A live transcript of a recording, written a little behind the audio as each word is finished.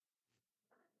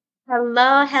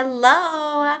Hello,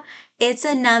 hello. It's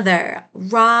another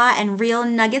raw and real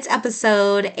nuggets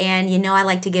episode. And I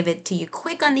like to give it to you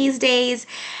quick on these days.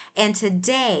 And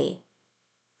today,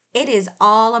 it is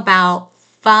all about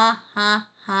fun.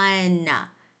 And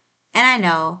I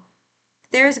know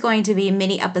there's going to be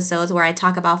many episodes where I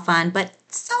talk about fun, but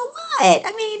so what?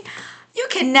 I mean, you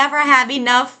can never have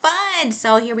enough fun.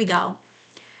 So here we go.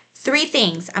 Three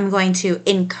things I'm going to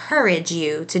encourage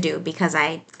you to do because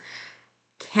I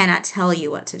cannot tell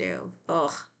you what to do.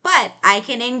 Ugh. But I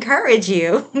can encourage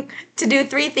you to do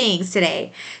three things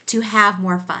today to have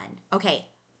more fun. Okay,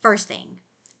 first thing.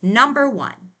 Number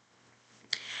one,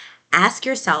 ask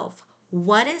yourself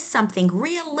what is something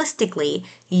realistically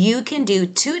you can do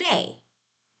today,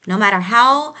 no matter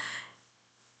how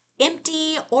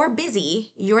empty or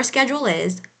busy your schedule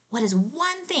is. What is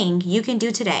one thing you can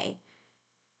do today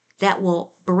that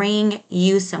will bring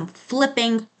you some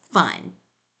flipping fun?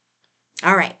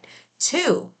 All right.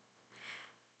 Two,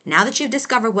 now that you've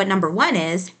discovered what number one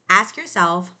is, ask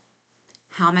yourself,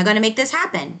 how am I going to make this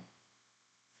happen?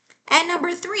 And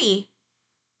number three,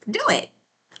 do it.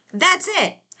 That's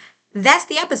it. That's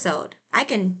the episode. I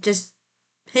can just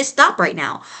hit stop right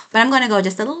now, but I'm going to go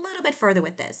just a little bit further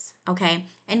with this, okay?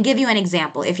 And give you an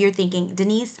example. If you're thinking,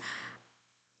 Denise,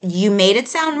 you made it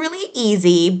sound really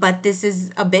easy, but this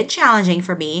is a bit challenging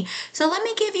for me. So let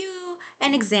me give you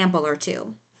an example or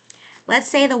two. Let's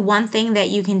say the one thing that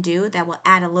you can do that will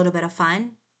add a little bit of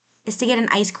fun is to get an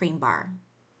ice cream bar.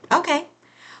 Okay.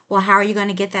 Well, how are you going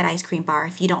to get that ice cream bar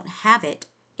if you don't have it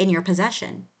in your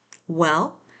possession?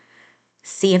 Well,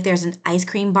 see if there's an ice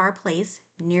cream bar place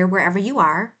near wherever you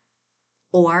are.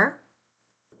 Or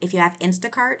if you have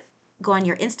Instacart, go on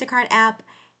your Instacart app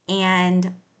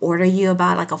and order you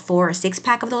about like a 4 or 6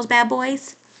 pack of those bad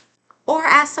boys. Or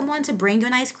ask someone to bring you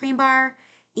an ice cream bar.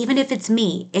 Even if it's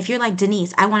me, if you're like,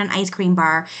 Denise, I want an ice cream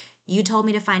bar. You told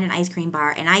me to find an ice cream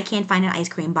bar and I can't find an ice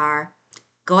cream bar.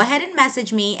 Go ahead and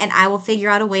message me and I will figure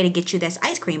out a way to get you this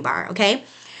ice cream bar, okay?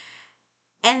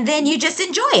 And then you just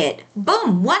enjoy it.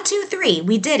 Boom, 1, 2, 3,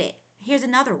 we did it. Here's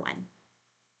another one.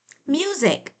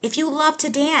 Music. If you love to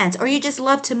dance or you just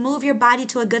love to move your body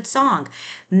to a good song,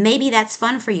 maybe that's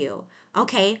fun for you.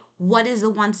 Okay, what is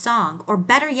the one song? Or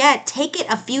better yet, take it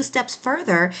a few steps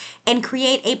further and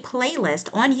create a playlist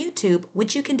on YouTube,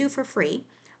 which you can do for free.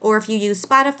 Or if you use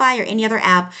Spotify or any other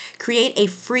app, create a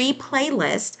free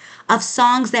playlist of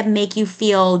songs that make you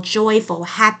feel joyful,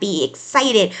 happy,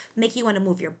 excited, make you want to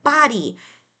move your body.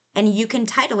 And you can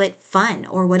title it Fun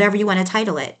or whatever you want to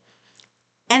title it,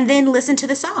 and then listen to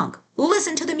the song.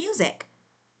 Listen to the music.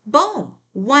 Boom.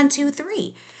 1, 2,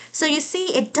 3. So you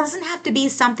see, it doesn't have to be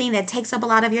something that takes up a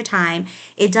lot of your time.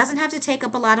 It doesn't have to take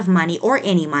up a lot of money or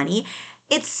any money.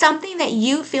 It's something that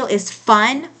you feel is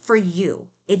fun for you.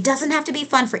 It doesn't have to be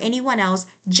fun for anyone else,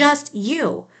 just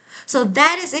you. So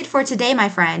that is it for today, my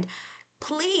friend.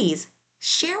 Please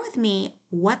share with me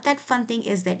what that fun thing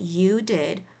is that you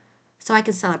did so I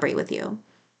can celebrate with you,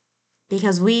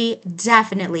 because we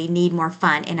definitely need more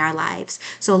fun in our lives.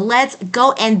 So let's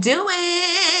go and do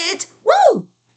it. Woo!